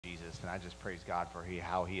Jesus, and I just praise God for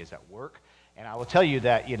how he is at work. And I will tell you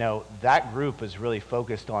that, that group is really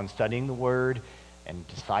focused on studying the Word and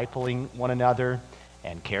discipling one another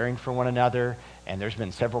and caring for one another. And there's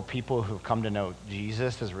been several people who've come to know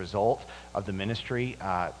Jesus as a result of the ministry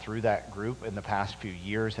through that group in the past few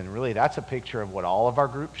years. And really, that's a picture of what all of our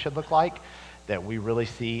groups should look like, that we really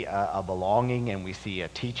see a belonging, and we see a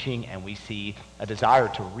teaching, and we see a desire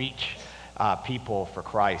to reach people for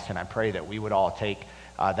Christ. And I pray that we would all take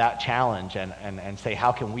that challenge and say,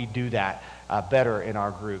 how can we do that better in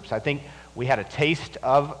our groups? I think we had a taste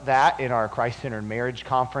of that in our Christ-Centered Marriage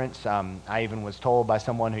Conference. I even was told by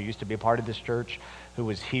someone who used to be a part of this church who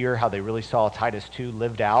was here how they really saw Titus 2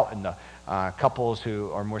 lived out in the couples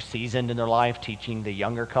who are more seasoned in their life, teaching the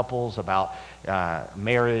younger couples about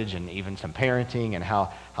marriage and even some parenting, and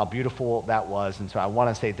how beautiful that was. And so I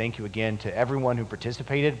want to say thank you again to everyone who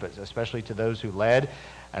participated, but especially to those who led.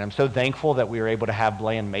 And I'm so thankful that we were able to have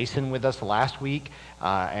Bland Mason with us last week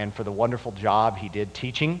and for the wonderful job he did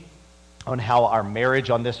teaching on how our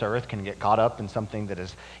marriage on this earth can get caught up in something that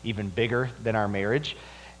is even bigger than our marriage.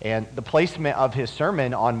 And the placement of his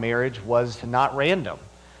sermon on marriage was not random,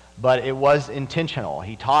 but it was intentional.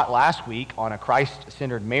 He taught last week on a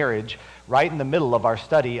Christ-centered marriage right in the middle of our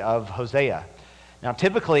study of Hosea. Now,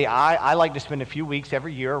 typically, I like to spend a few weeks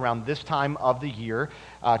every year around this time of the year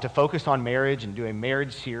to focus on marriage and do a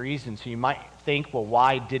marriage series. And so you might think, well,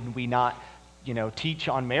 why didn't we not, teach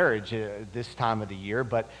on marriage this time of the year?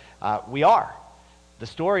 But we are. The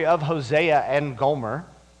story of Hosea and Gomer,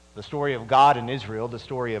 the story of God and Israel, the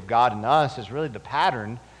story of God and us, is really the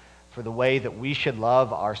pattern for the way that we should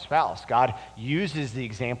love our spouse. God uses the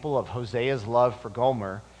example of Hosea's love for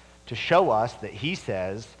Gomer to show us that he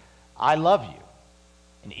says, I love you.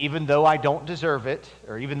 And even though I don't deserve it,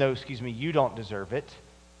 or even though, you don't deserve it,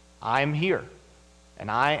 I am here.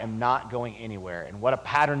 And I am not going anywhere. And what a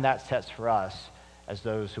pattern that sets for us as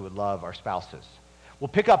those who would love our spouses. We'll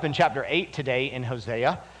pick up in chapter 8 today in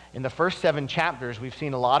Hosea. In the first 7 chapters, we've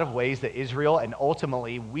seen a lot of ways that Israel and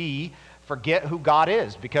ultimately we forget who God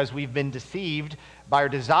is because we've been deceived by our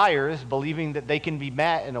desires, believing that they can be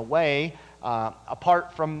met in a way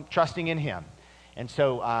apart from trusting in him. And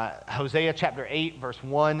so Hosea chapter 8, verse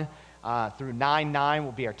 1 through 9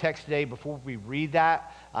 will be our text today. Before we read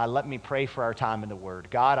that, let me pray for our time in the Word.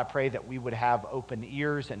 God, I pray that we would have open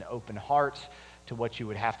ears and open hearts to what you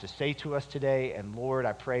would have to say to us today. And Lord,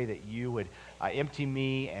 I pray that you would empty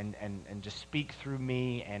me and just speak through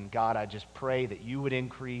me. And God, I just pray that you would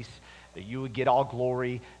increase, that you would get all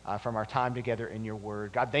glory from our time together in your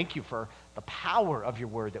word. God, thank you for the power of your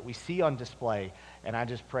word that we see on display. And I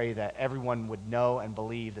just pray that everyone would know and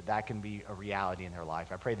believe that that can be a reality in their life.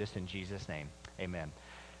 I pray this in Jesus' name. Amen.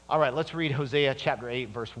 All right, let's read Hosea chapter 8,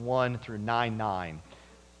 verse 1 through 9.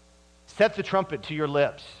 Set the trumpet to your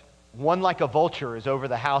lips. One like a vulture is over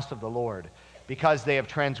the house of the Lord, because they have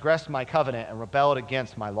transgressed my covenant and rebelled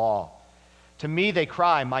against my law. To me they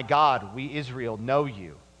cry, my God, we Israel know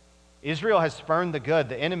you. Israel has spurned the good,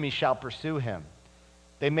 the enemy shall pursue him.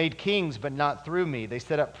 They made kings, but not through me. They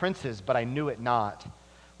set up princes, but I knew it not.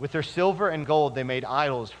 With their silver and gold they made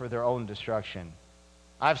idols for their own destruction.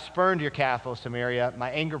 I have spurned your calf, O Samaria.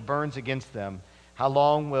 My anger burns against them. How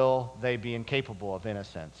long will they be incapable of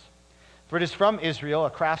innocence? For it is from Israel,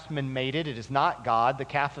 a craftsman made it. It is not God. The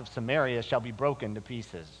calf of Samaria shall be broken to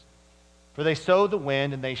pieces. For they sow the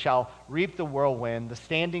wind, and they shall reap the whirlwind. The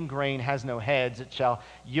standing grain has no heads. It shall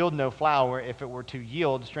yield no flour. If it were to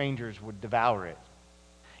yield, strangers would devour it.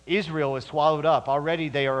 Israel is swallowed up. Already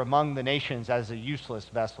they are among the nations as a useless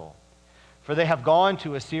vessel. For they have gone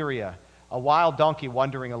to Assyria, a wild donkey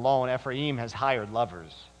wandering alone. Ephraim has hired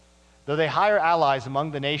lovers. Though they hire allies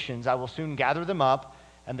among the nations, I will soon gather them up,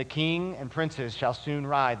 and the king and princes shall soon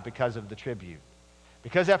ride because of the tribute.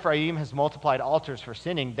 Because Ephraim has multiplied altars for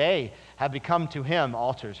sinning, they have become to him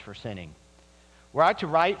altars for sinning. Were I to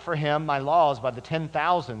write for him my laws by the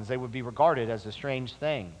 10,000s, they would be regarded as a strange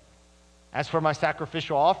thing. As for my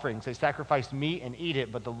sacrificial offerings, they sacrifice meat and eat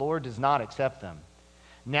it, but the Lord does not accept them.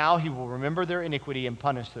 Now he will remember their iniquity and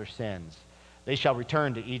punish their sins. They shall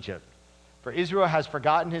return to Egypt. For Israel has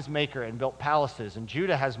forgotten his maker and built palaces, and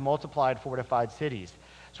Judah has multiplied fortified cities.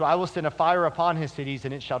 So I will send a fire upon his cities,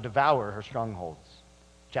 and it shall devour her strongholds.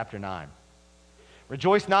 Chapter 9.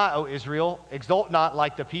 Rejoice not, O Israel. Exult not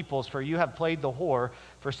like the peoples, for you have played the whore,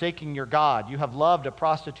 forsaking your God. You have loved a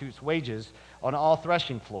prostitute's wages on all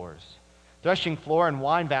threshing floors. Threshing floor and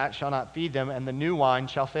wine vat shall not feed them, and the new wine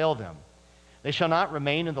shall fail them. They shall not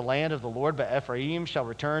remain in the land of the Lord, but Ephraim shall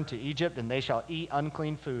return to Egypt, and they shall eat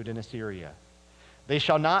unclean food in Assyria. They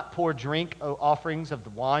shall not pour drink offerings of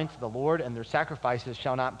the wine to the Lord, and their sacrifices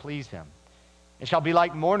shall not please him. It shall be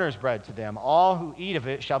like mourner's bread to them. All who eat of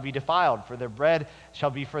it shall be defiled, for their bread shall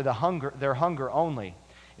be for their hunger only.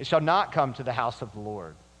 It shall not come to the house of the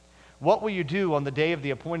Lord. What will you do on the day of the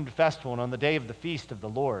appointed festival and on the day of the feast of the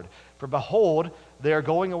Lord? For behold, they are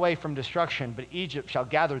going away from destruction, but Egypt shall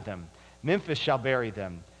gather them. Memphis shall bury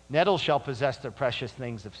them. Nettles shall possess their precious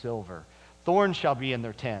things of silver. Thorns shall be in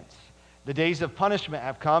their tents. The days of punishment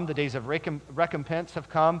have come. The days of recompense have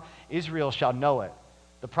come. Israel shall know it.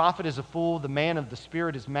 The prophet is a fool. The man of the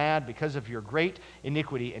spirit is mad because of your great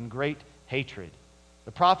iniquity and great hatred.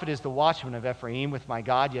 The prophet is the watchman of Ephraim with my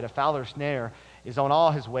God, yet a fowler snare is on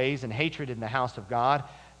all his ways, and hatred in the house of God.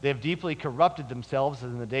 They have deeply corrupted themselves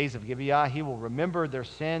as in the days of Gibeah. He will remember their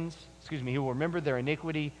sins, he will remember their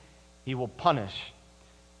iniquity. He will punish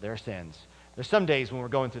their sins. There's some days when we're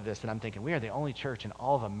going through this, and I'm thinking, we are the only church in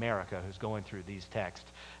all of America who's going through these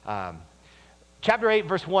texts. Chapter 8,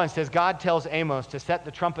 verse 1 says, God tells Amos to set the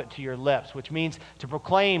trumpet to your lips, which means to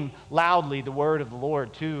proclaim loudly the word of the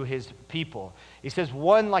Lord to his people. He says,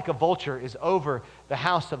 one like a vulture is over the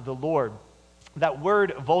house of the Lord. That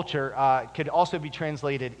word vulture could also be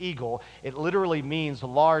translated eagle. It literally means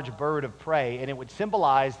large bird of prey, and it would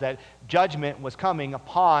symbolize that judgment was coming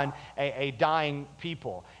upon a dying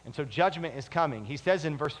people. And so judgment is coming. He says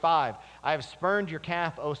in verse 5, I have spurned your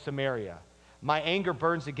calf, O Samaria. My anger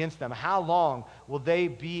burns against them. How long will they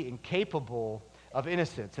be incapable of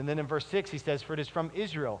innocence? And then in verse 6 he says, for it is from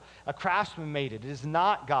Israel, a craftsman made it. It is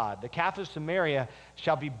not God. The calf of Samaria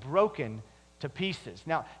shall be broken to pieces.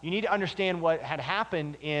 Now, you need to understand what had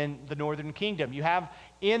happened in the northern kingdom. You have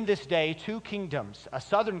in this day two kingdoms, a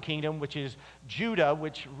southern kingdom, which is Judah,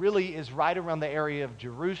 which really is right around the area of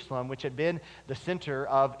Jerusalem, which had been the center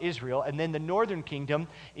of Israel. And then the northern kingdom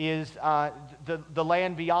is the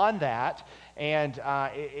land beyond that. And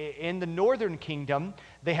in the northern kingdom,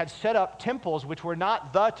 they had set up temples which were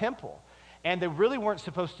not the temple. And they really weren't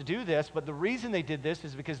supposed to do this, but the reason they did this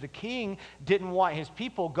is because the king didn't want his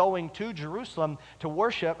people going to Jerusalem to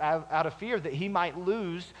worship out of fear that he might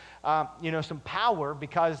lose some power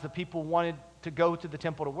because the people wanted to go to the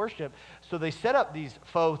temple to worship. So they set up these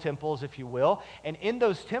faux temples, if you will, and in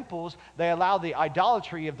those temples, they allow the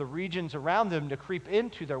idolatry of the regions around them to creep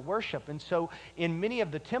into their worship. And so in many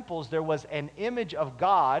of the temples, there was an image of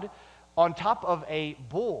God on top of a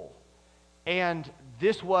bull. And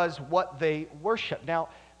this was what they worshiped. Now,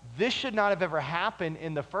 this should not have ever happened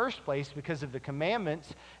in the first place because of the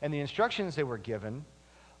commandments and the instructions they were given.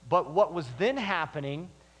 But what was then happening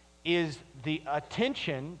is the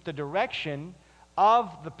attention, the direction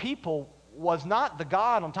of the people was not the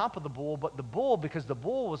God on top of the bull, but the bull, because the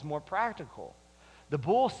bull was more practical. The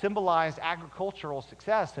bull symbolized agricultural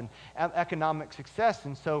success and economic success.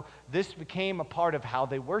 And so this became a part of how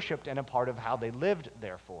they worshiped and a part of how they lived,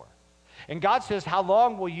 therefore. And God says, how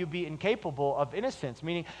long will you be incapable of innocence?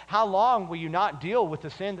 Meaning, how long will you not deal with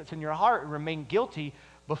the sin that's in your heart and remain guilty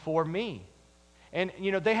before me? And,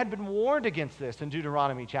 they had been warned against this in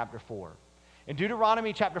Deuteronomy chapter 4. In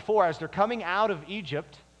Deuteronomy chapter 4, as they're coming out of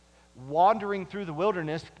Egypt, wandering through the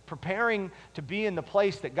wilderness, preparing to be in the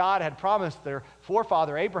place that God had promised their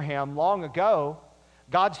forefather Abraham long ago,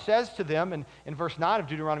 God says to them in verse 9 of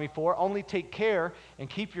Deuteronomy 4, only take care and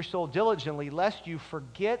keep your soul diligently, lest you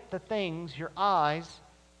forget the things your eyes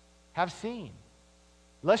have seen.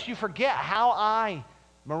 Lest you forget how I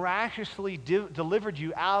miraculously delivered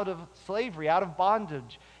you out of slavery, out of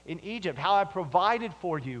bondage in Egypt, how I provided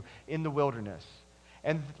for you in the wilderness.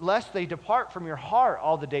 And lest they depart from your heart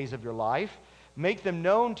all the days of your life, make them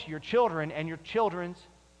known to your children and your children's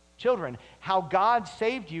children. How God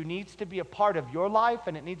saved you needs to be a part of your life,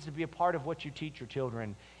 and it needs to be a part of what you teach your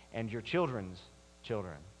children and your children's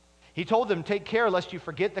children. He told them, take care lest you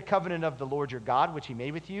forget the covenant of the Lord your God, which he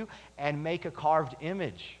made with you, and make a carved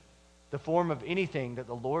image, the form of anything that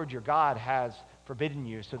the Lord your God has forbidden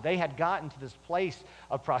you. So they had gotten to this place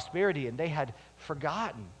of prosperity, and they had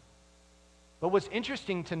forgotten. But what's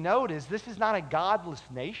interesting to note is this is not a godless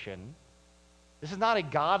nation. This is not a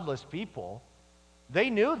godless people. They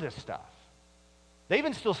knew this stuff. They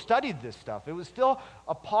even still studied this stuff. It was still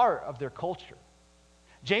a part of their culture.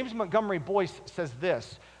 James Montgomery Boice says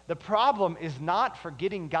this, the problem is not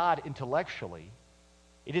forgetting God intellectually.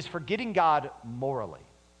 It is forgetting God morally.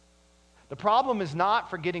 The problem is not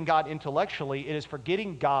forgetting God intellectually. It is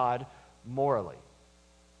forgetting God morally.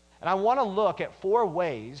 And I want to look at 4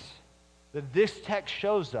 ways that this text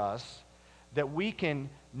shows us that we can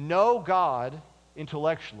know God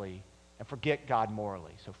intellectually and forget God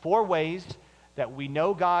morally. So 4 ways that we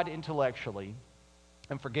know God intellectually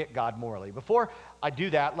and forget God morally. Before I do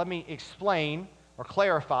that, let me explain or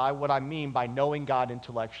clarify what I mean by knowing God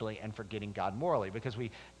intellectually and forgetting God morally, because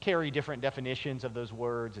we carry different definitions of those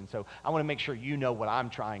words, and so I want to make sure you know what I'm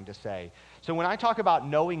trying to say. So when I talk about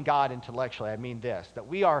knowing God intellectually, I mean this, that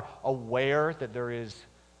we are aware that there is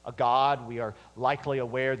a God, we are likely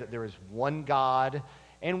aware that there is one God,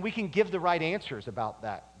 and we can give the right answers about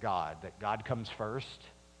that God comes first,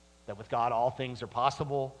 that with God all things are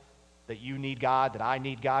possible, that you need God, that I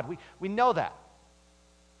need God. We know that.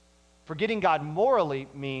 Forgetting God morally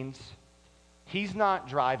means he's not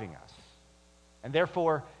driving us, and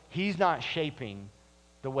therefore he's not shaping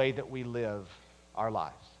the way that we live our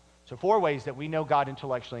lives. So 4 ways that we know God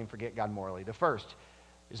intellectually and forget God morally. The first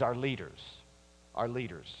is our leaders. Our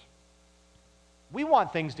leaders. We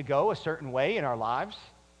want things to go a certain way in our lives.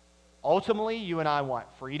 Ultimately, you and I want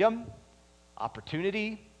freedom,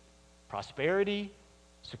 opportunity, prosperity,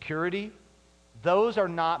 security. Those are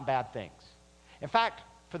not bad things. In fact,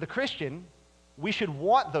 for the Christian, we should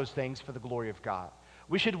want those things for the glory of God.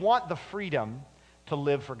 We should want the freedom to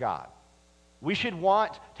live for God. We should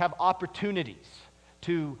want to have opportunities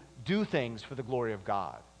to do things for the glory of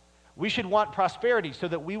God. We should want prosperity so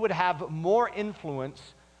that we would have more influence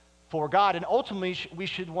for God. And ultimately, we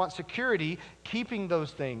should want security, keeping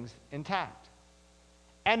those things intact.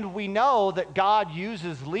 And we know that God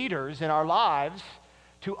uses leaders in our lives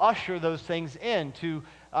to usher those things in, to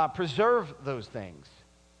preserve those things.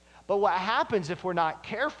 But what happens if we're not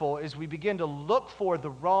careful is we begin to look for the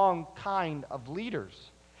wrong kind of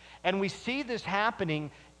leaders. And we see this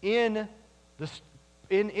happening in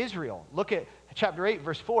Israel. Look at chapter 8,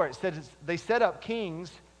 verse 4. It says, they set up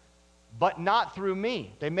kings, but not through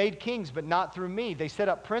me. They made kings, but not through me. They set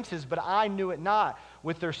up princes, but I knew it not.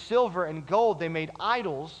 With their silver and gold, they made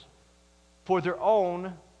idols for their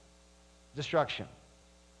own destruction.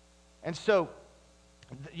 And so,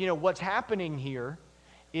 what's happening here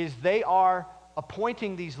is they are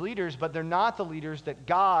appointing these leaders, but they're not the leaders that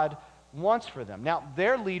God wants for them. Now,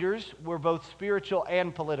 their leaders were both spiritual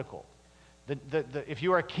and political. If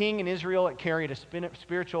you were a king in Israel, it carried a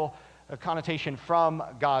spiritual connotation from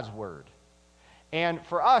God's word. And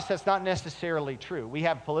for us, that's not necessarily true. We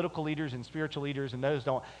have political leaders and spiritual leaders, and those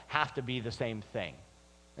don't have to be the same thing.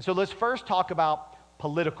 And so let's first talk about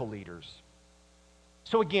political leaders.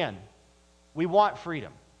 So again, we want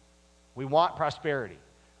freedom. We want prosperity.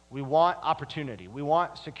 We want opportunity. We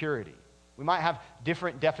want security. We might have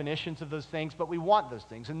different definitions of those things, but we want those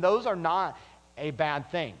things. And those are not a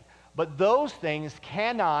bad thing. But those things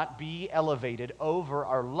cannot be elevated over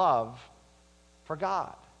our love for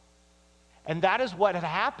God. And that is what had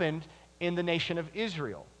happened in the nation of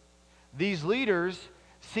Israel. These leaders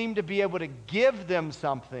seem to be able to give them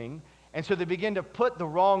something, and so they begin to put the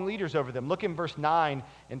wrong leaders over them. Look in verse 9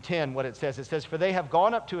 and 10 what it says. It says, "For they have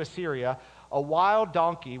gone up to Assyria, a wild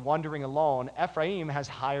donkey wandering alone. Ephraim has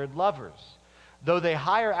hired lovers. Though they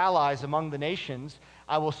hire allies among the nations,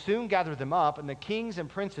 I will soon gather them up, and the kings and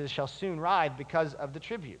princes shall soon ride because of the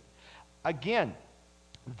tribute." Again,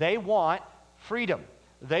 they want freedom.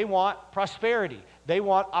 They want prosperity. They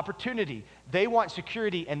want opportunity. They want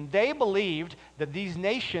security. And they believed that these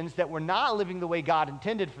nations that were not living the way God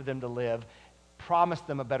intended for them to live promised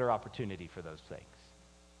them a better opportunity for those things.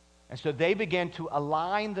 And so they began to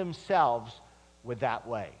align themselves with that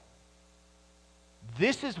way.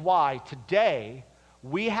 This is why today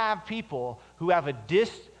we have people who have a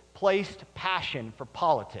displaced passion for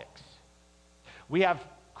politics. We have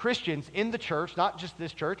Christians in the church, not just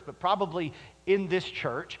this church, but probably in this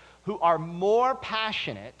church, who are more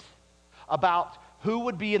passionate about who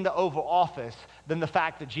would be in the Oval Office than the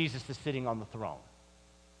fact that Jesus is sitting on the throne.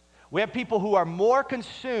 We have people who are more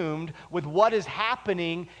consumed with what is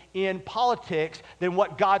happening in politics than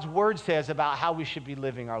what God's Word says about how we should be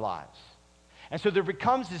living our lives. And so there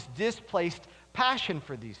becomes this displaced passion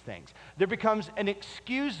for these things. There becomes an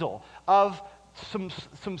excusal of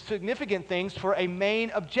some significant things for a main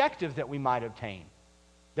objective that we might obtain,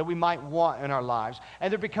 that we might want in our lives. And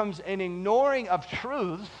there becomes an ignoring of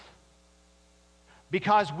truth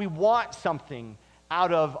because we want something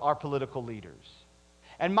out of our political leaders.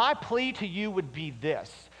 And my plea to you would be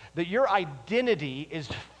this, that your identity is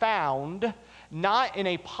found not in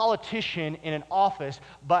a politician in an office,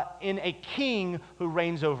 but in a king who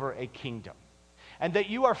reigns over a kingdom. And that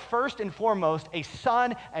you are first and foremost a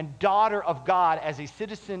son and daughter of God as a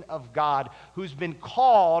citizen of God who's been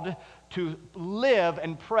called to live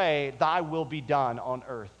and pray, "Thy will be done on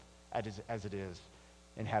earth as it is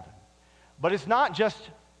in heaven." But it's not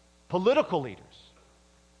just political leaders.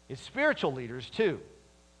 It's spiritual leaders too.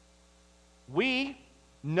 We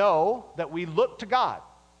know that we look to God.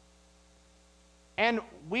 And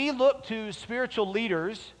we look to spiritual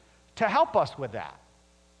leaders to help us with that.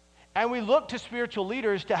 And we look to spiritual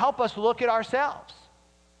leaders to help us look at ourselves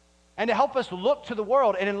and to help us look to the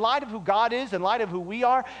world. And in light of who God is, in light of who we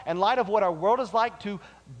are, in light of what our world is like, to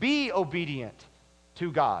be obedient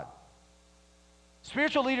to God.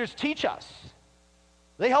 Spiritual leaders teach us.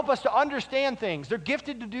 They help us to understand things. They're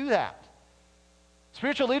gifted to do that.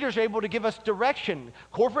 Spiritual leaders are able to give us direction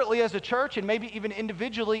corporately as a church and maybe even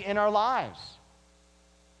individually in our lives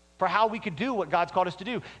for how we could do what God's called us to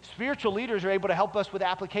do. Spiritual leaders are able to help us with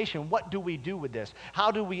application. What do we do with this?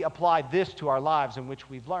 How do we apply this to our lives in which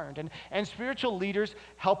we've learned? And spiritual leaders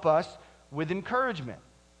help us with encouragement.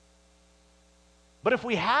 But if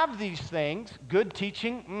we have these things, good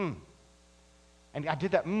teaching, and I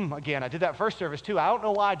did that again. I did that first service too. I don't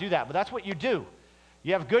know why I do that, but that's what you do.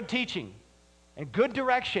 You have good teaching and good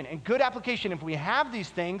direction and good application. If we have these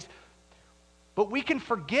things, but we can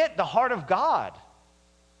forget the heart of God.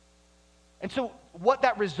 And so what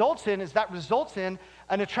that results in is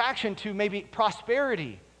an attraction to maybe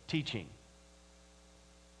prosperity teaching.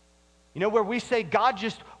 You know, where we say God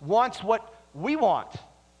just wants what we want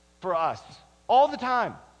for us all the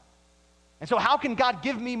time. And so how can God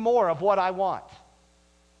give me more of what I want?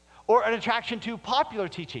 Or an attraction to popular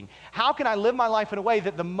teaching. How can I live my life in a way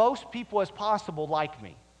that the most people as possible like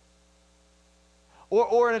me?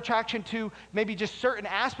 Or an attraction to maybe just certain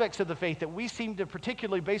aspects of the faith that we seem to,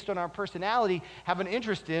 particularly based on our personality, have an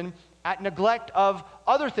interest in at neglect of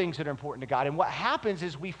other things that are important to God. And what happens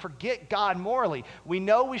is we forget God morally. We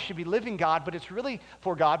know we should be living God, but it's really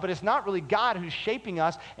for God, but it's not really God who's shaping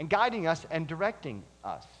us and guiding us and directing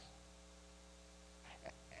us.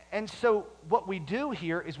 And so what we do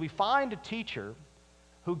here is we find a teacher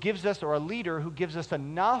who gives us, or a leader who gives us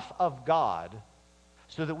enough of God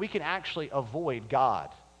so that we can actually avoid God.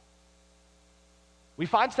 We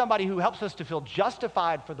find somebody who helps us to feel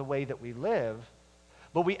justified for the way that we live,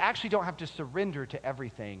 but we actually don't have to surrender to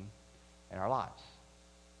everything in our lives.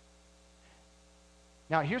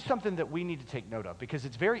 Now, here's something that we need to take note of, because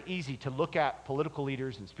it's very easy to look at political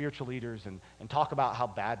leaders and spiritual leaders and talk about how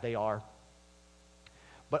bad they are.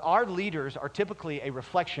 But our leaders are typically a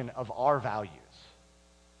reflection of our values.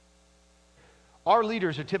 Our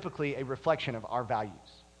leaders are typically a reflection of our values.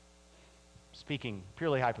 Speaking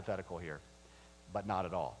purely hypothetical here, but not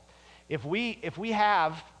at all. If we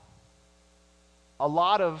have a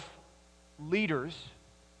lot of leaders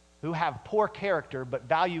who have poor character but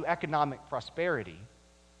value economic prosperity,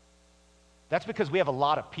 that's because we have a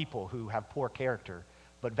lot of people who have poor character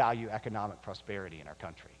but value economic prosperity in our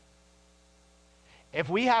country. If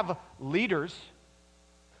we have leaders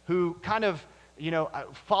who kind of,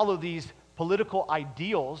 follow these political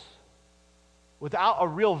ideals without a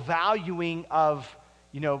real valuing of,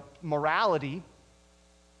 morality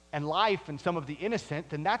and life and some of the innocent,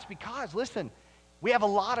 then that's because, listen, we have a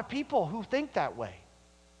lot of people who think that way.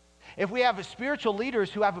 If we have spiritual leaders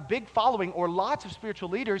who have a big following, or lots of spiritual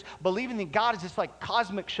leaders believing that God is this like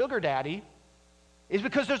cosmic sugar daddy, is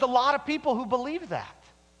because there's a lot of people who believe that.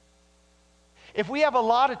 If we have a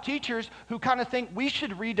lot of teachers who kind of think we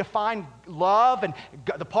should redefine love and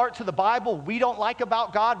the parts of the Bible we don't like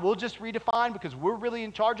about God, we'll just redefine because we're really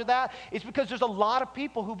in charge of that, it's because there's a lot of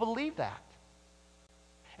people who believe that.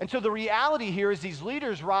 And so the reality here is these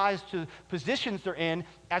leaders rise to positions they're in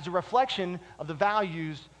as a reflection of the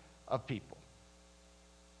values of people.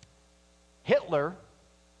 Hitler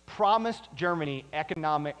promised Germany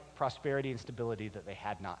economic prosperity and stability that they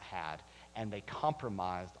had not had, and they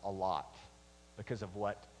compromised a lot because of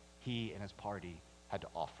what he and his party had to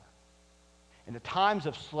offer. In the times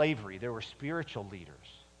of slavery, there were spiritual leaders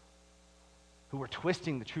who were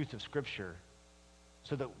twisting the truth of Scripture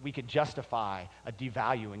so that we could justify a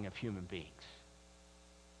devaluing of human beings.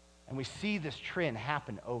 And we see this trend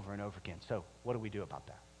happen over and over again. So what do we do about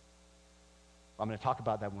that? Well, I'm going to talk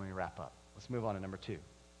about that when we wrap up. Let's move on to number 2.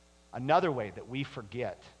 Another way that we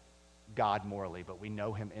forget God morally, but we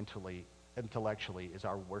know him intellectually, is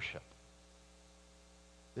our worship.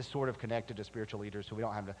 This is sort of connected to spiritual leaders, so we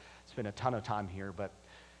don't have to spend a ton of time here, but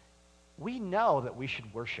we know that we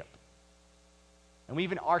should worship. And we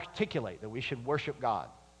even articulate that we should worship God.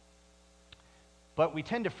 But we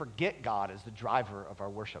tend to forget God as the driver of our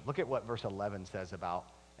worship. Look at what verse 11 says about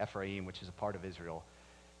Ephraim, which is a part of Israel.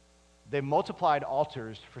 They multiplied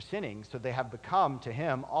altars for sinning, so they have become to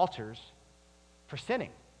him altars for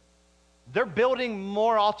sinning. They're building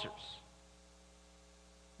more altars.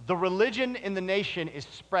 The religion in the nation is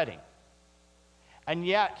spreading, and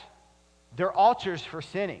yet they're altars for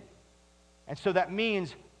sinning. And so that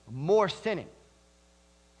means more sinning.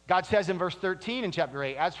 God says in verse 13 in chapter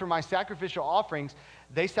 8, "As for my sacrificial offerings,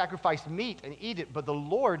 they sacrifice meat and eat it, but the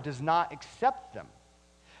Lord does not accept them."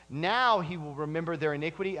 Now he will remember their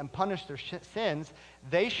iniquity and punish their sins.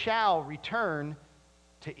 They shall return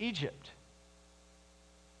to Egypt.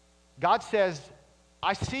 God says,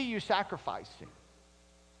 I see you sacrificing,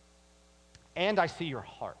 and I see your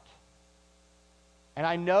heart. And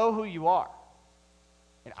I know who you are,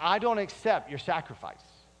 and I don't accept your sacrifice.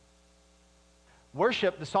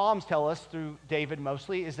 Worship, the Psalms tell us through David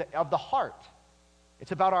mostly, is of the heart.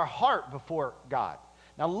 It's about our heart before God.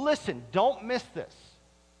 Now listen, don't miss this,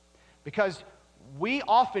 because we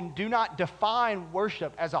often do not define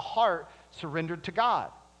worship as a heart surrendered to God.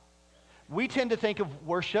 We tend to think of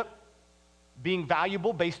worship being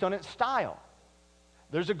valuable based on its style.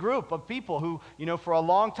 There's a group of people who, for a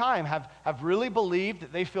long time have really believed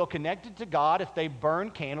that they feel connected to God if they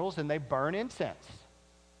burn candles and they burn incense.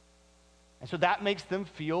 And so that makes them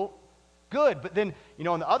feel good. But then,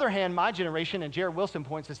 on the other hand, my generation, and Jared Wilson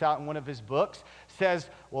points this out in one of his books, says,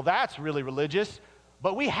 well, that's really religious,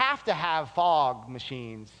 but we have to have fog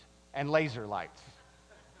machines and laser lights,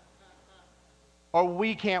 or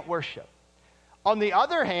we can't worship. On the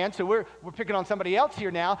other hand, so we're picking on somebody else here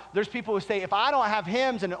now, there's people who say, if I don't have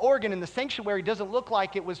hymns and an organ and the sanctuary doesn't look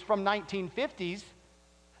like it was from 1950s,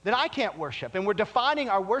 then I can't worship. And we're defining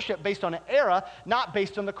our worship based on an era, not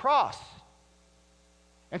based on the cross.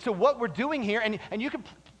 And so what we're doing here, and you can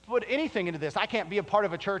put anything into this. I can't be a part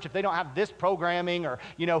of a church if they don't have this programming, or,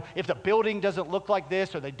 if the building doesn't look like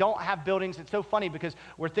this, or they don't have buildings. It's so funny because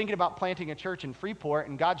we're thinking about planting a church in Freeport,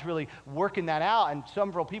 and God's really working that out. And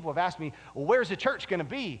several people have asked me, well, where's the church going to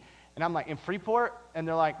be? And I'm like, in Freeport? And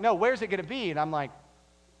they're like, no, where's it going to be? And I'm like,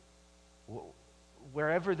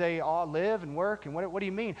 wherever they all live and work. And what do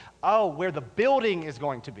you mean? Oh, where the building is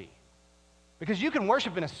going to be. Because you can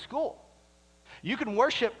worship in a school. You can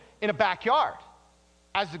worship in a backyard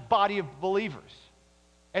as a body of believers.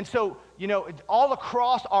 And so, all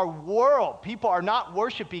across our world, people are not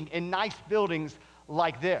worshiping in nice buildings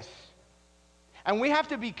like this. And we have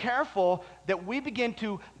to be careful that we begin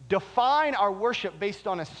to define our worship based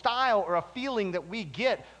on a style or a feeling that we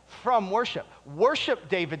get from worship. Worship,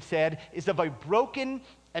 David said, is of a broken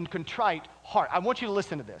and contrite heart. I want you to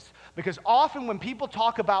listen to this, because often when people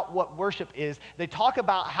talk about what worship is, they talk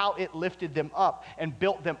about how it lifted them up and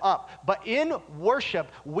built them up. But in worship,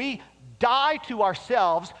 we die to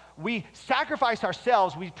ourselves, we sacrifice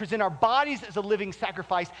ourselves, we present our bodies as a living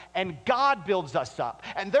sacrifice, and God builds us up.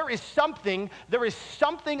 And there is something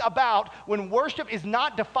about when worship is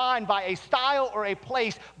not defined by a style or a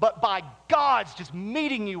place, but by God's just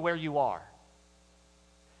meeting you where you are.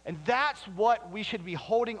 And that's what we should be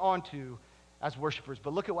holding on to as worshipers.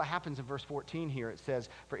 But look at what happens in verse 14 here. It says,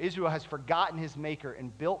 for Israel has forgotten his maker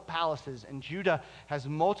and built palaces, and Judah has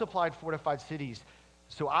multiplied fortified cities.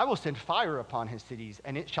 So I will send fire upon his cities,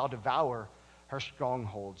 and it shall devour her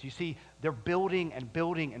strongholds. You see, they're building and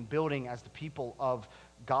building and building as the people of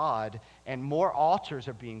God, and more altars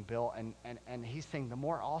are being built. And he's saying the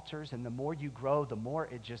more altars and the more you grow, the more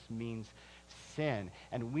it just means sin.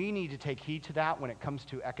 And we need to take heed to that when it comes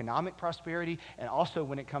to economic prosperity, and also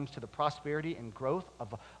when it comes to the prosperity and growth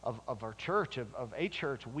of our church, of a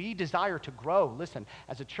church. We desire to grow, listen,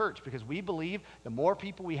 as a church, because we believe the more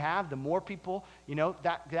people we have, the more people,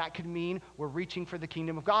 that could mean we're reaching for the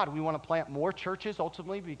kingdom of God. We want to plant more churches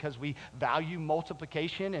ultimately because we value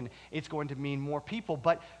multiplication, and it's going to mean more people.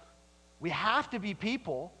 But we have to be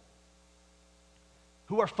people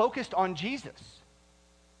who are focused on Jesus.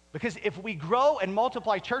 Because if we grow and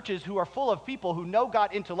multiply churches who are full of people who know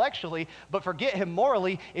God intellectually but forget him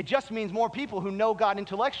morally, it just means more people who know God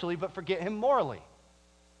intellectually but forget him morally.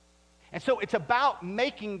 And so it's about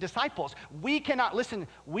making disciples. We cannot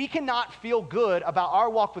feel good about our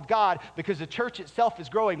walk with God because the church itself is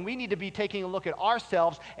growing. We need to be taking a look at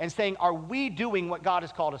ourselves and saying, are we doing what God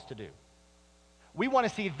has called us to do? We want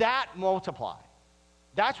to see that multiply.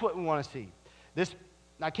 That's what we want to see.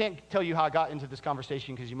 I can't tell you how I got into this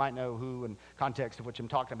conversation because you might know who and context of which I'm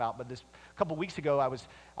talking about, but a couple weeks ago,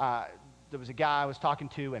 there was a guy I was talking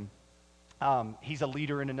to, and he's a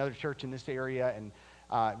leader in another church in this area and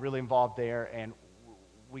really involved there, and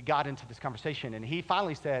we got into this conversation, and he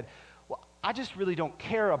finally said, well, I just really don't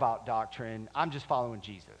care about doctrine. I'm just following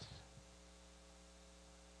Jesus.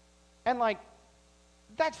 And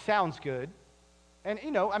that sounds good. And,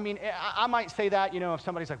 I might say that, if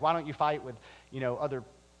somebody's like, why don't you fight with, other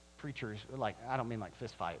preachers? I don't mean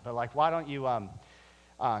fist fight, but why don't you,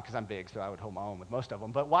 because I'm big, so I would hold my own with most of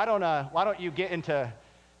them. But why don't you get into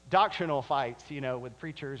doctrinal fights, with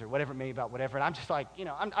preachers or whatever it may be about whatever? And I'm just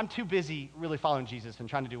I'm too busy really following Jesus and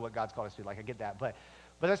trying to do what God's called us to do. I get that. But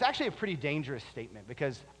that's actually a pretty dangerous statement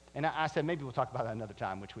because, and I said maybe we'll talk about that another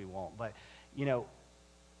time, which we won't. But,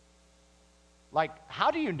 Like,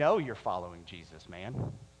 how do you know you're following Jesus,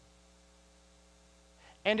 man?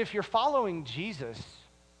 And if you're following Jesus,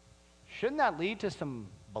 shouldn't that lead to some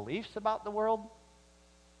beliefs about the world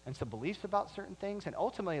and some beliefs about certain things? And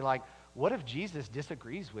ultimately, like, what if Jesus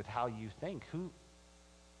disagrees with how you think?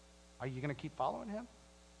 Are you going to keep following him?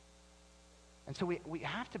 And so we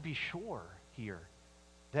have to be sure here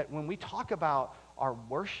that when we talk about our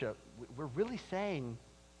worship, we're really saying,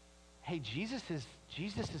 hey, Jesus is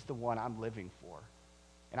the one I'm living for.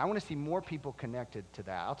 And I want to see more people connected to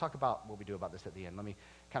that. I'll talk about what we do about this at the end. Let me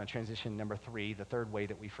kind of transition number 3. The third way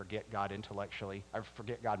that we forget God intellectually, or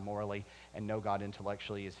forget God morally, and know God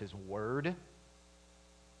intellectually is his word.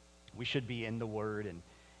 We should be in the word,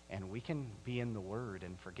 and we can be in the word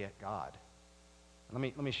and forget God.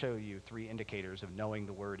 Let me show you 3 indicators of knowing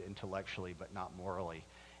the word intellectually but not morally.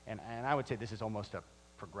 And I would say this is almost a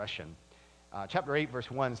progression. Chapter 8, verse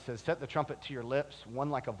 1 says, set the trumpet to your lips. One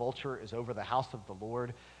like a vulture is over the house of the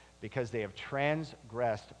Lord, because they have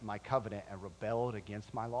transgressed my covenant and rebelled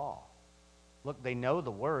against my law. Look, they know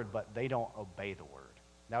the word, but they don't obey the word.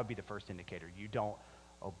 That would be the first indicator. You don't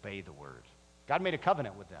obey the word. God made a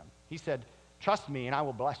covenant with them. He said, trust me and I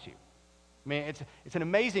will bless you. I mean, it's an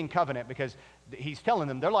amazing covenant because he's telling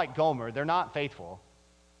them they're like Gomer. They're not faithful,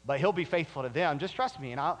 but he'll be faithful to them. Just trust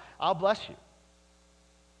me and I'll bless you.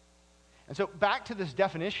 And so back to this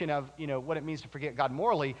definition of, what it means to forget God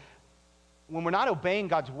morally, when we're not obeying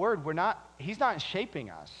God's word, he's not shaping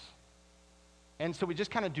us. And so we just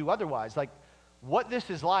kind of do otherwise. Like, what this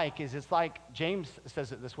is like is it's like, James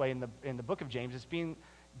says it this way in the book of James, it's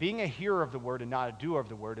being a hearer of the word and not a doer of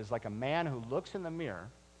the word is like a man who looks in the mirror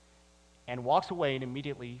and walks away and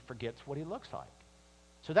immediately forgets what he looks like.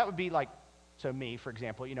 So that would be like, so me, for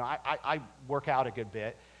example, I work out a good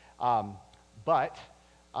bit, but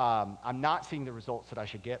I'm not seeing the results that I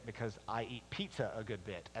should get because I eat pizza a good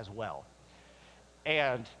bit as well.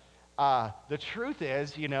 And the truth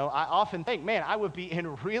is, I often think, man, I would be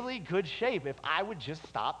in really good shape if I would just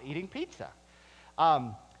stop eating pizza.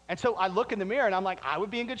 And so I look in the mirror and I'm like, I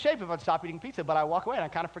would be in good shape if I'd stop eating pizza, but I walk away and I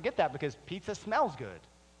kind of forget that because pizza smells good.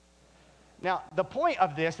 Now, the point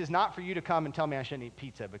of this is not for you to come and tell me I shouldn't eat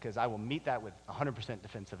pizza because I will meet that with 100%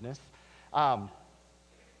 defensiveness.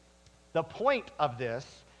 The point of this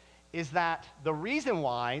is that the reason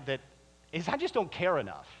why is I just don't care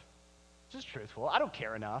enough. Just truthful. I don't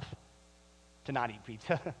care enough to not eat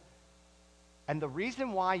pizza. And the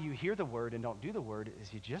reason why you hear the word and don't do the word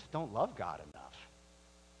is you just don't love God enough.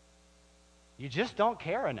 You just don't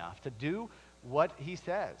care enough to do what he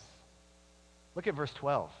says. Look at verse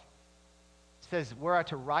 12. It says, were I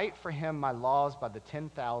to write for him my laws by the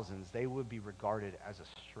 10,000s, they would be regarded as a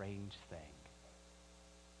strange thing.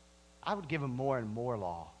 I would give him more and more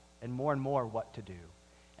law and more what to do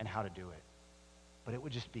and how to do it. But it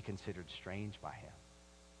would just be considered strange by him.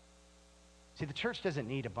 See, the church doesn't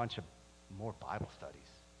need a bunch of more Bible studies.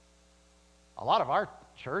 A lot of our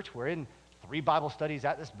church, we're in 3 Bible studies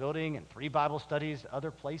at this building and 3 Bible studies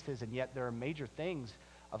other places, and yet there are major things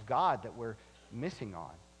of God that we're missing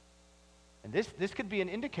on. And this could be an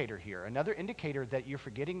indicator here. Another indicator that you're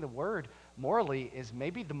forgetting the word morally is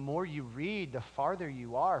maybe the more you read, the farther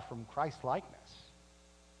you are from Christ-likeness.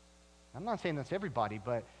 I'm not saying that's everybody,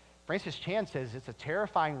 but Francis Chan says it's a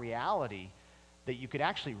terrifying reality that you could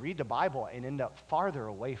actually read the Bible and end up farther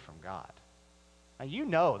away from God. Now, you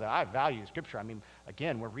know that I value Scripture. I mean,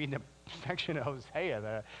 again, we're reading a section of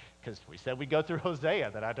Hosea because we said we go through Hosea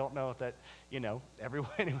that I don't know if that,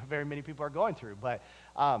 very many people are going through. But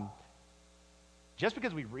just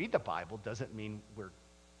because we read the Bible doesn't mean we're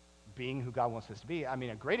being who God wants us to be. I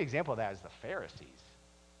mean, a great example of that is the Pharisees.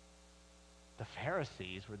 The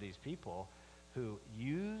Pharisees were these people who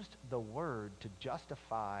used the word to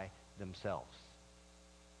justify themselves.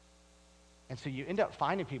 And so you end up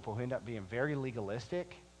finding people who end up being very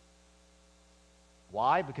legalistic.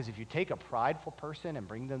 Why? Because if you take a prideful person and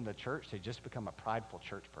bring them to church, they just become a prideful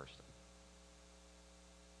church person.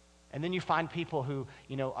 And then you find people who,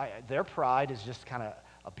 their pride is just kind of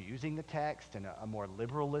abusing the text and a more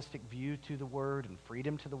liberalistic view to the word and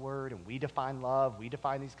freedom to the word, and we define love, we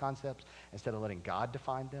define these concepts instead of letting God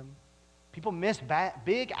define them. People miss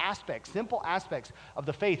big aspects, simple aspects of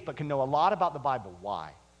the faith, but can know a lot about the Bible.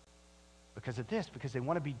 Why? Because of this, because they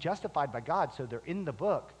want to be justified by God, so they're in the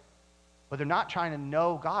book, but they're not trying to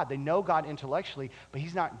know God. They know God intellectually, but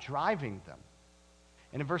he's not driving them.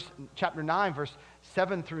 And in chapter 9, verse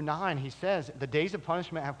 7 through 9, he says, the days of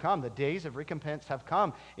punishment have come. The days of recompense have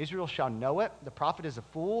come. Israel shall know it. The prophet is a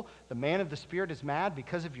fool. The man of the Spirit is mad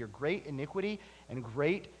because of your great iniquity and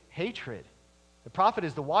great hatred. The prophet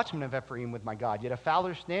is the watchman of Ephraim with my God, yet a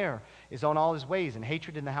fowler snare is on all his ways, and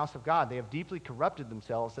hatred in the house of God. They have deeply corrupted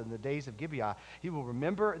themselves in the days of Gibeah. He will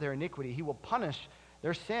remember their iniquity. He will punish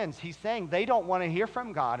their sins. He's saying they don't want to hear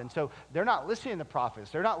from God, and so they're not listening to prophets.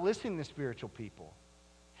 They're not listening to spiritual people.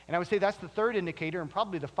 And I would say that's the third indicator, and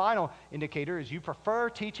probably the final indicator is you prefer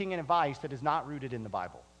teaching and advice that is not rooted in the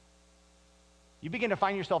Bible. You begin to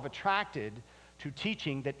find yourself attracted to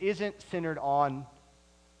teaching that isn't centered on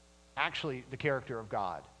actually the character of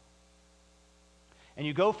God. And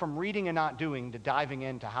you go from reading and not doing to diving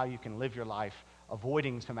into how you can live your life,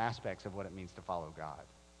 avoiding some aspects of what it means to follow God.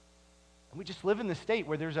 And we just live in the state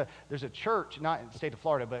where there's a church, not in the state of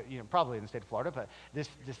Florida, but probably in the state of Florida, but this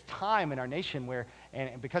time in our nation where,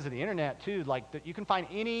 and because of the internet too, like you can find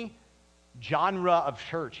any genre of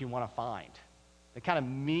church you want to find that kind of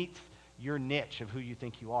meets your niche of who you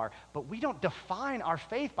think you are. But we don't define our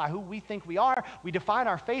faith by who we think we are. We define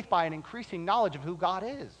our faith by an increasing knowledge of who God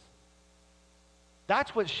is.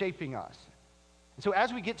 That's what's shaping us. And so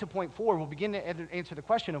as we get to point 4, we'll begin to answer the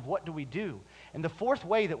question of what do we do? And the fourth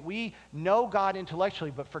way that we know God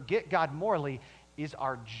intellectually but forget God morally is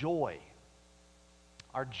our joy.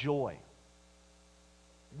 Our joy.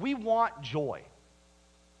 We want joy.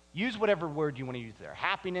 Use whatever word you want to use there.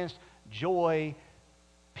 Happiness, joy,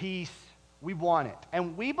 peace. We want it.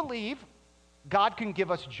 And we believe God can give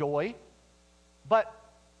us joy, but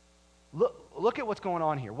look at what's going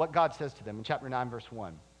on here, what God says to them in chapter 9, verse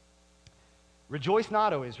 1. Rejoice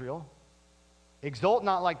not, O Israel. Exult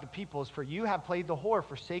not like the peoples, for you have played the whore,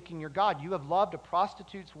 forsaking your God. You have loved a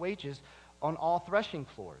prostitute's wages on all threshing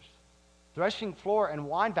floors. Threshing floor and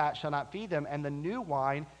wine vat shall not feed them, and the new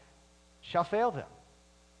wine shall fail them.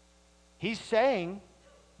 He's saying,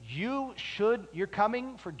 you're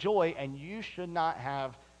coming for joy, and you should not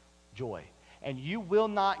have joy. And you will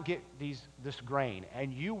not get this grain,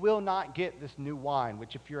 and you will not get this new wine,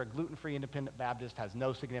 which if you're a gluten-free independent Baptist has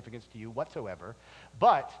no significance to you whatsoever.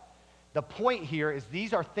 But the point here is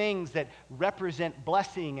these are things that represent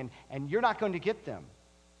blessing, and you're not going to get them.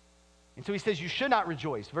 And so he says you should not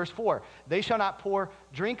rejoice. Verse 4, they shall not pour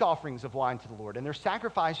drink offerings of wine to the Lord, and their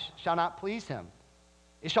sacrifice shall not please him.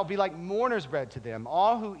 It shall be like mourner's bread to them.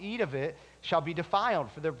 All who eat of it shall be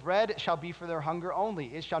defiled, for their bread shall be for their hunger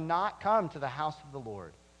only. It shall not come to the house of the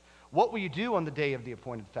Lord. What will you do on the day of the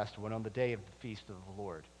appointed festival and on the day of the feast of the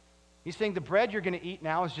Lord? He's saying the bread you're going to eat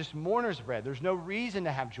now is just mourner's bread. There's no reason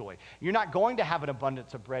to have joy. You're not going to have an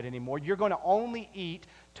abundance of bread anymore. You're going to only eat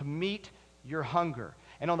to meet your hunger.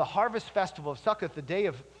 And on the harvest festival of Sukkot, the day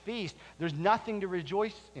of feast, there's nothing to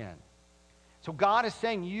rejoice in. So God is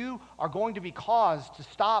saying you are going to be caused to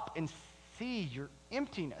stop and see your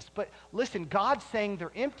emptiness. But listen, God's saying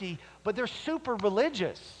they're empty, but they're super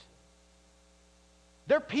religious.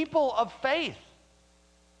 They're people of faith.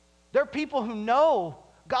 They're people who know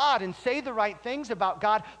God and say the right things about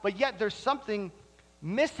God, but yet there's something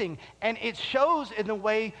missing. And it shows in the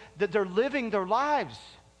way that they're living their lives.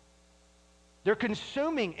 They're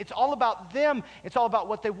consuming. It's all about them. It's all about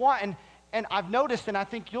what they want. And I've noticed, and I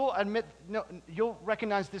think you'll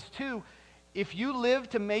recognize this too, if you live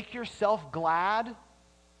to make yourself glad,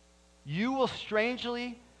 you will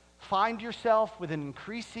strangely find yourself with an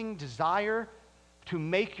increasing desire to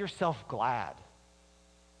make yourself glad.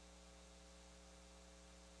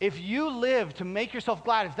 If you live to make yourself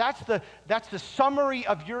glad, if that's the summary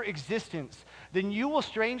of your existence, then you will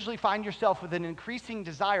strangely find yourself with an increasing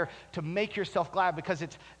desire to make yourself glad because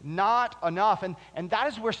it's not enough. And that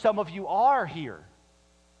is where some of you are here.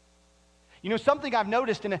 You know, something I've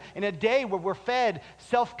noticed in a day where we're fed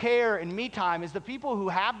self-care and me time is the people who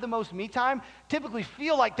have the most me time typically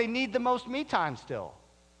feel like they need the most me time still.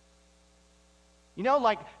 You know,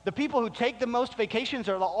 like the people who take the most vacations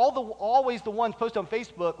are always the ones posted on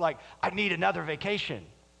Facebook like, I need another vacation.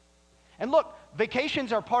 And look,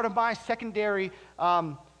 vacations are part of my secondary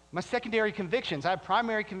convictions. I have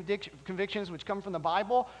primary convictions which come from the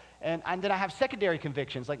Bible, and then I have secondary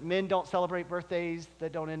convictions, like men don't celebrate birthdays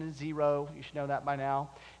that don't end in 0. You should know that by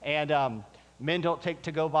now. And men don't take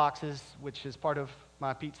to-go boxes, which is part of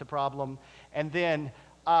my pizza problem. And then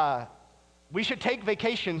we should take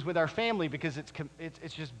vacations with our family because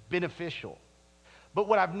it's just beneficial. But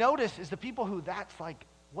what I've noticed is the people who that's like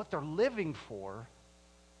what they're living for,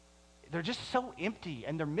 they're just so empty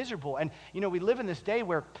and they're miserable. And, you know, we live in this day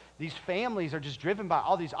where these families are just driven by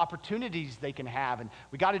all these opportunities they can have. And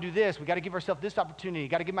we got to do this. We got to give ourselves this opportunity.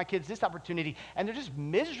 Got to give my kids this opportunity. And they're just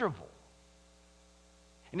miserable.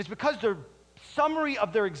 And it's because their summary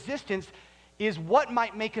of their existence is what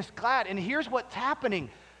might make us glad. And here's what's happening.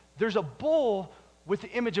 There's a bull with the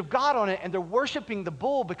image of God on it, and they're worshiping the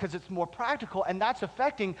bull because it's more practical, and that's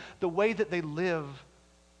affecting the way that they live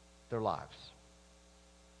their lives.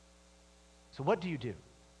 So what do you do?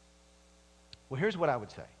 Well, here's what I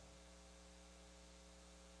would say.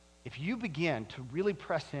 If you begin to really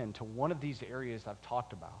press into one of these areas I've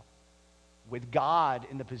talked about, with God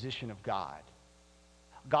in the position of God,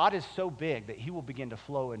 God is so big that he will begin to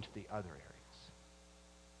flow into the other areas.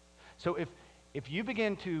 So if you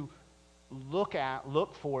begin to look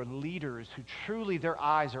for leaders who truly their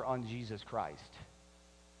eyes are on Jesus Christ,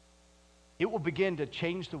 it will begin to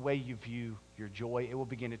change the way you view your joy. It will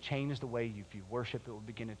begin to change the way you view worship. It will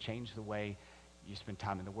begin to change the way you spend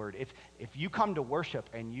time in the Word. If you come to worship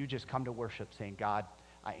and you just come to worship saying, God,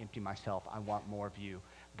 I empty myself, I want more of you,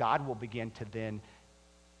 God will begin to then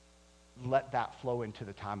let that flow into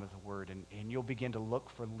the time of the Word, and you'll begin to look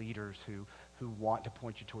for leaders who want to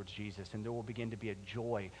point you towards Jesus, and there will begin to be a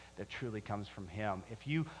joy that truly comes from him. If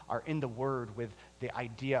you are in the Word with the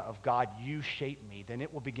idea of God, you shape me, then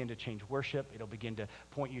it will begin to change worship. It'll begin to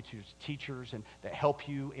point you to teachers and that help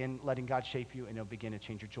you in letting God shape you, and it'll begin to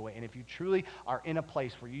change your joy. And if you truly are in a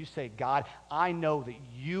place where you say, God, I know that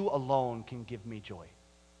you alone can give me joy,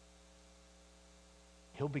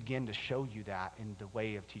 he'll begin to show you that in the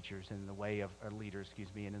way of teachers, and in the way of leaders,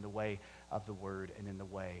 and in the way of the Word, and in the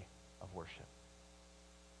way of worship.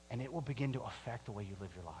 And it will begin to affect the way you live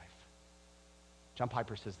your life. John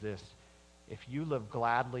Piper says this: if you live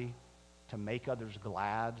gladly to make others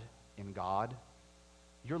glad in God,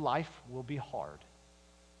 your life will be hard,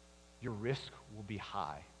 your risk will be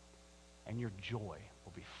high, and your joy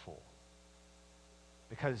will be full.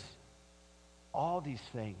 Because all these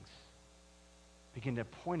things begin to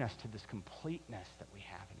point us to this completeness that we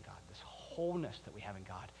have in God, this wholeness that we have in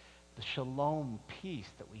God, the shalom, peace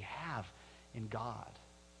that we have in God.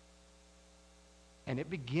 And it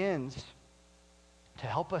begins to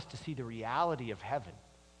help us to see the reality of heaven.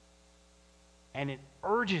 And it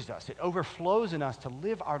urges us, it overflows in us to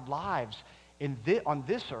live our lives on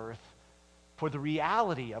this earth for the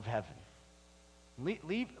reality of heaven.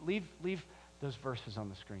 Leave those verses on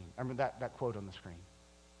the screen. I mean, that quote on the screen.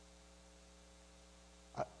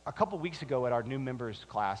 A couple weeks ago at our new members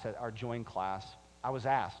class, at our join class, I was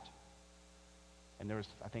asked, and there was,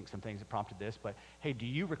 I think, some things that prompted this, but hey, do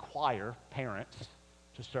you require parents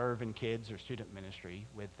to serve in kids or student ministry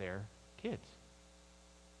with their kids?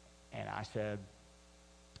 And I said,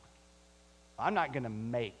 I'm not going to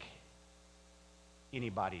make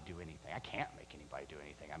anybody do anything. I can't make anybody do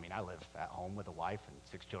anything. I mean, I live at home with a wife and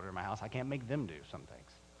 6 children in my house. I can't make them do some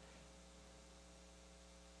things.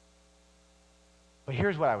 But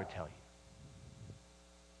here's what I would tell you.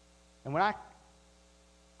 And when I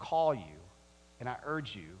call you and I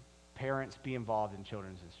urge you, parents, be involved in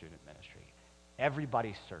children's and student ministry.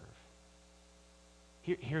 Everybody serve.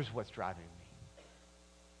 Here's what's driving me.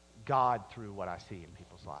 God through what I see in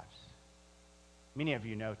people's lives. Many of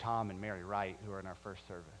you know Tom and Mary Wright, who are in our first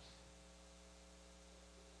service.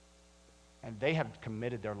 And they have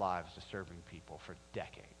committed their lives to serving people for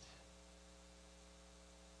decades.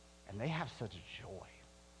 And they have such joy.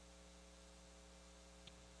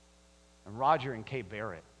 And Roger and Kay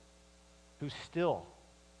Barrett, who still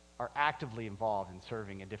are actively involved in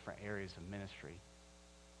serving in different areas of ministry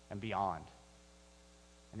and beyond.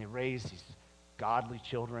 And they raise these godly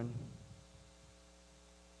children.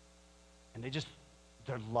 And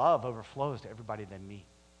their love overflows to everybody they meet.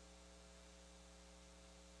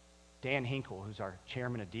 Dan Hinkle, who's our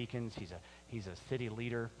chairman of deacons, he's a city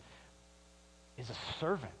leader, is a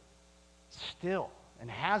servant still, and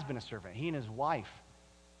has been a servant. He and his wife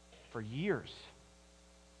for years.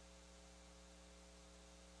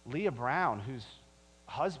 Leah Brown, whose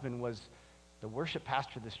husband was the worship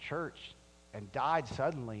pastor of this church and died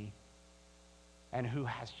suddenly, and who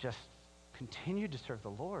has just continued to serve the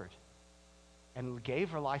Lord and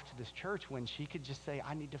gave her life to this church when she could just say,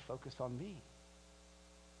 I need to focus on me.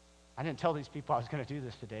 I didn't tell these people I was going to do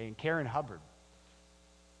this today. And Karen Hubbard,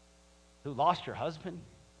 who lost her husband,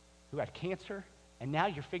 who had cancer, and now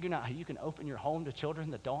you're figuring out how you can open your home to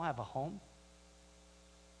children that don't have a home.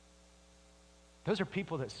 Those are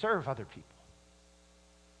people that serve other people,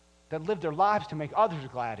 that live their lives to make others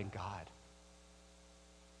glad in God.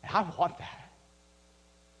 And I want that.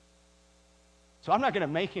 So I'm not going to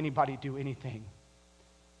make anybody do anything,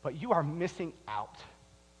 but you are missing out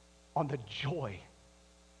on the joy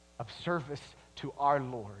of service to our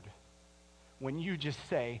Lord when you just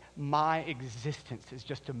say, my existence is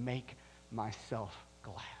just to make myself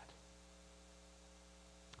glad.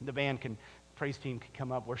 The band praise team can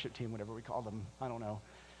come up, worship team, whatever we call them, I don't know.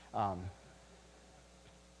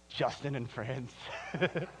 Justin and friends.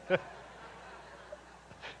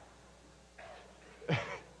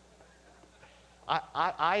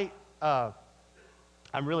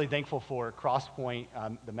 I'm really thankful for Cross Point,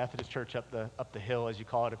 the Methodist church up the hill, as you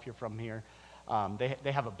call it, if you're from here.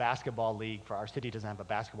 They have a basketball league. For our city doesn't have a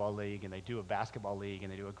basketball league, and they do a basketball league,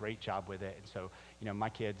 and they do a great job with it. And so, my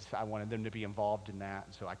kids, I wanted them to be involved in that,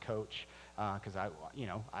 and so I coach because I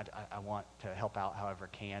want to help out however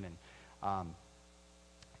I can.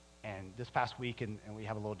 And this past week, and we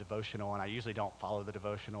have a little devotional, and I usually don't follow the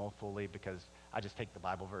devotional fully because I just take the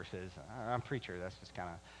Bible verses. I'm a preacher. That's just kind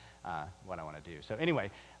of what I want to do. So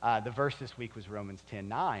anyway, the verse this week was Romans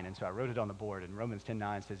 10:9, and so I wrote it on the board. And Romans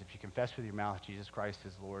 10:9 says, if you confess with your mouth Jesus Christ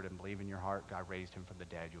is Lord and believe in your heart God raised him from the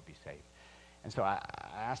dead, you'll be saved. And so I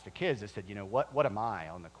asked the kids, I said, what am I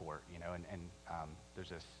on the court? And there's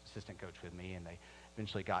this assistant coach with me, and they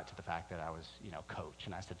eventually got to the fact that I was, coach.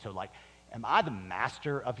 And I said, so am I the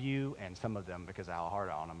master of you? And some of them, because of how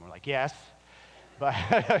hard on them, were like, yes. But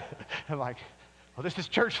I'm like, well, this is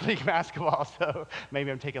church league basketball, so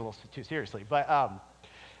maybe I'm taking it a little too seriously. But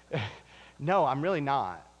no, I'm really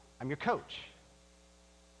not. I'm your coach.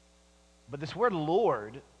 But this word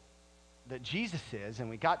Lord that Jesus is, and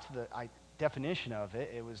we got to the definition of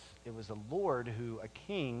it, it was a Lord who a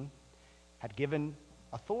king had given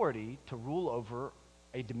authority to rule over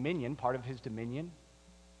a dominion, part of his dominion,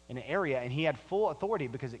 in an area, and he had full authority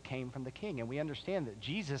because it came from the king. And we understand that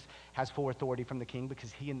Jesus has full authority from the king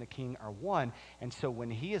because he and the king are one. And so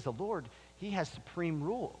when he is the Lord, he has supreme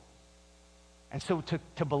rule. And so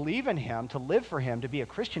to believe in him, to live for him, to be a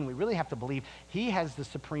Christian, we really have to believe he has the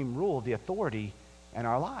supreme rule, the authority in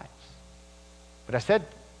our lives. But I said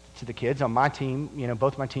to the kids on my team,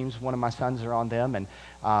 both my teams, one of my sons are on them, and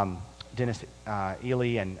Dennis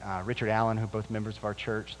Ely and Richard Allen, who are both members of our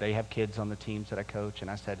church, they have kids on the teams that I coach.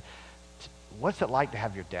 And I said, what's it like to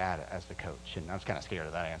have your dad as the coach? And I was kind of scared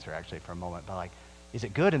of that answer, actually, for a moment. But is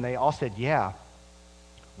it good? And they all said, yeah.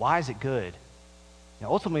 Why is it good?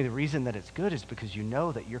 Ultimately, the reason that it's good is because you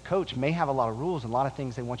know that your coach may have a lot of rules and a lot of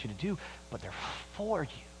things they want you to do, but they're for you.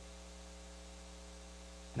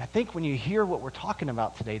 And I think when you hear what we're talking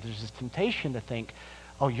about today, there's this temptation to think,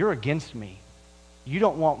 oh, you're against me. You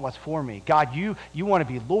don't want what's for me. God, you want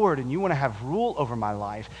to be Lord and you want to have rule over my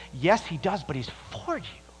life. Yes, he does, but he's for you.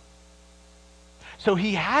 So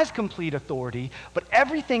he has complete authority, but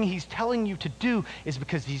everything he's telling you to do is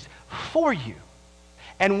because he's for you.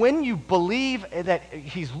 And when you believe that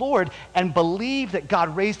he's Lord and believe that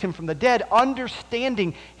God raised him from the dead,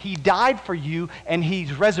 understanding he died for you and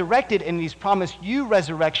he's resurrected and he's promised you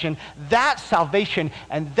resurrection, that's salvation,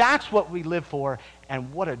 and that's what we live for.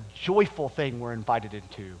 And what a joyful thing we're invited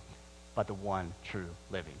into by the one true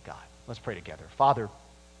living God. Let's pray together. Father,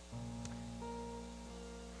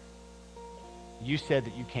 you said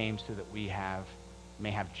that you came so that we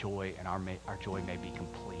may have joy, and our joy may be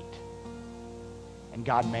complete. And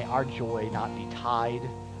God, may our joy not be tied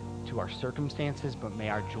to our circumstances, but may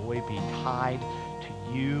our joy be tied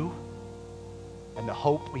to you and the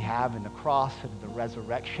hope we have in the cross and the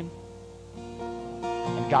resurrection.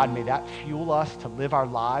 And God, may that fuel us to live our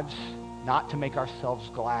lives, not to make ourselves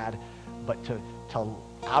glad, but to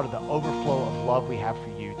out of the overflow of love we have for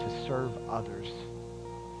you, to serve others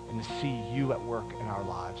and to see you at work in our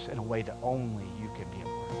lives in a way that only you can be at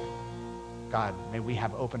work. God, may we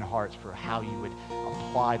have open hearts for how you would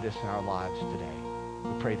apply this in our lives today.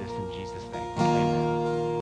 We pray this in Jesus' name. Amen.